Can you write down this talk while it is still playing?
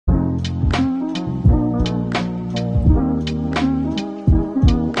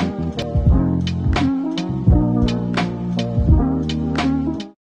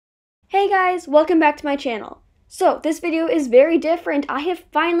guys, welcome back to my channel. So, this video is very different. I have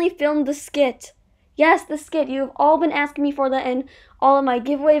finally filmed the skit. Yes, the skit. You have all been asking me for that in all of my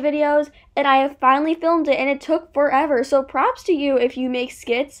giveaway videos, and I have finally filmed it, and it took forever. So props to you if you make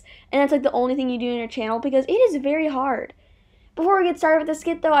skits, and that's like the only thing you do on your channel, because it is very hard. Before we get started with the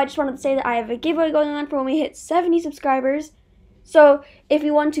skit though, I just wanted to say that I have a giveaway going on for when we hit 70 subscribers. So, if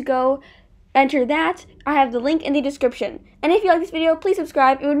you want to go enter that, I have the link in the description. And if you like this video, please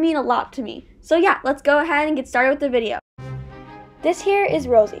subscribe. It would mean a lot to me. So yeah, let's go ahead and get started with the video. This here is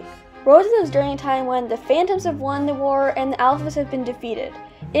Rosie. Rosie lives during a time when the Phantoms have won the war and the Alphas have been defeated.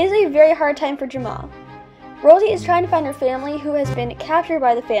 It is a very hard time for Jamal. Rosie is trying to find her family who has been captured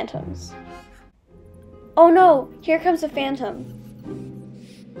by the Phantoms. Oh no, here comes the Phantom.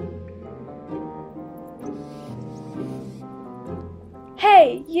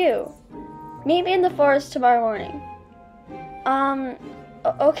 Hey, you! Meet me in the forest tomorrow morning.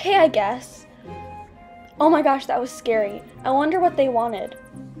 Okay, I guess. Oh my gosh, that was scary. I wonder what they wanted.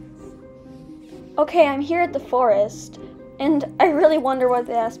 Okay, I'm here at the forest, and I really wonder what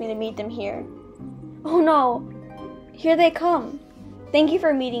they asked me to meet them here. Oh no, here they come. Thank you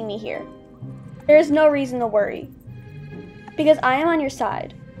for meeting me here. There is no reason to worry, because I am on your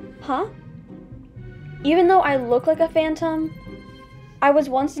side. Huh? Even though I look like a phantom, I was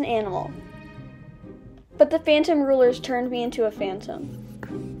once an animal. But the Phantom rulers turned me into a phantom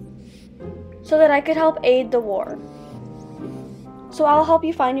so that I could help aid the war. So I'll help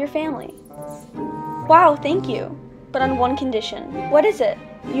you find your family. Wow, thank you. But on one condition. What is it?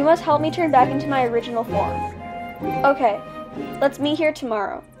 You must help me turn back into my original form. Okay, let's meet here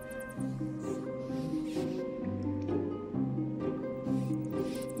tomorrow.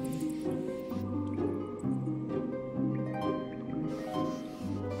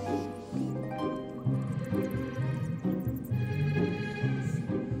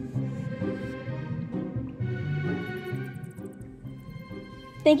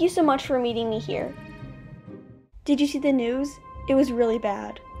 Thank you so much for meeting me here. Did you see the news? It was really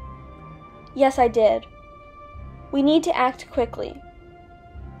bad. Yes, I did. We need to act quickly.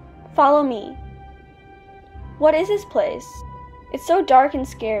 Follow me. What is this place? It's so dark and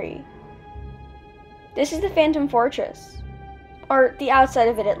scary. This is the Phantom Fortress. Or the outside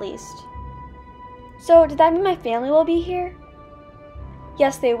of it, at least. So, did that mean my family will be here?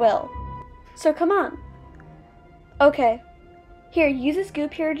 Yes, they will. So come on. Okay. Here, use this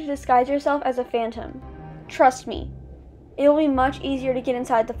goop here to disguise yourself as a phantom. Trust me, it will be much easier to get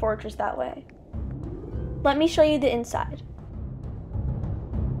inside the fortress that way. Let me show you the inside.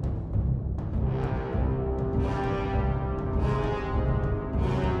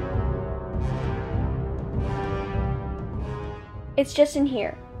 It's just in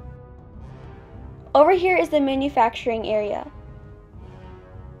here. Over here is the manufacturing area.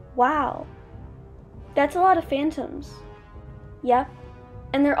 Wow, that's a lot of phantoms. Yep,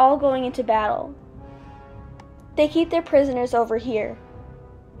 and they're all going into battle. They keep their prisoners over here.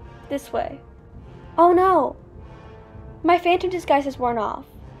 This way. Oh no! My phantom disguise has worn off.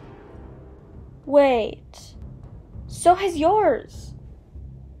 Wait. So has yours.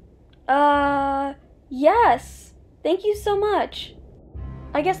 Yes. Thank you so much.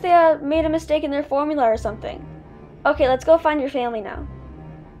 I guess they made a mistake in their formula or something. Okay, let's go find your family now.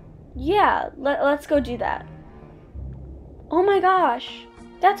 Yeah, let's go do that. Oh my gosh,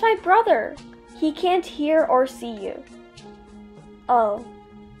 that's my brother. He can't hear or see you. Oh,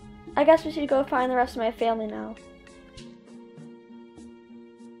 I guess we should go find the rest of my family now.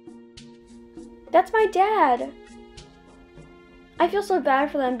 That's my dad. I feel so bad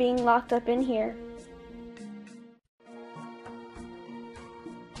for them being locked up in here.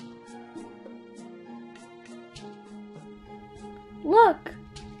 Look,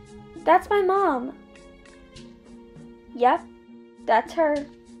 that's my mom. Yep, that's her.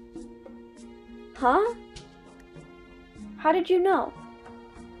 Huh? How did you know?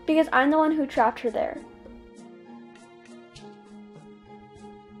 Because I'm the one who trapped her there.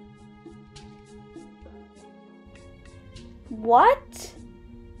 What?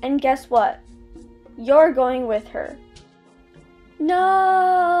 And guess what? You're going with her.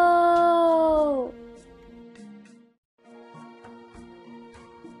 No!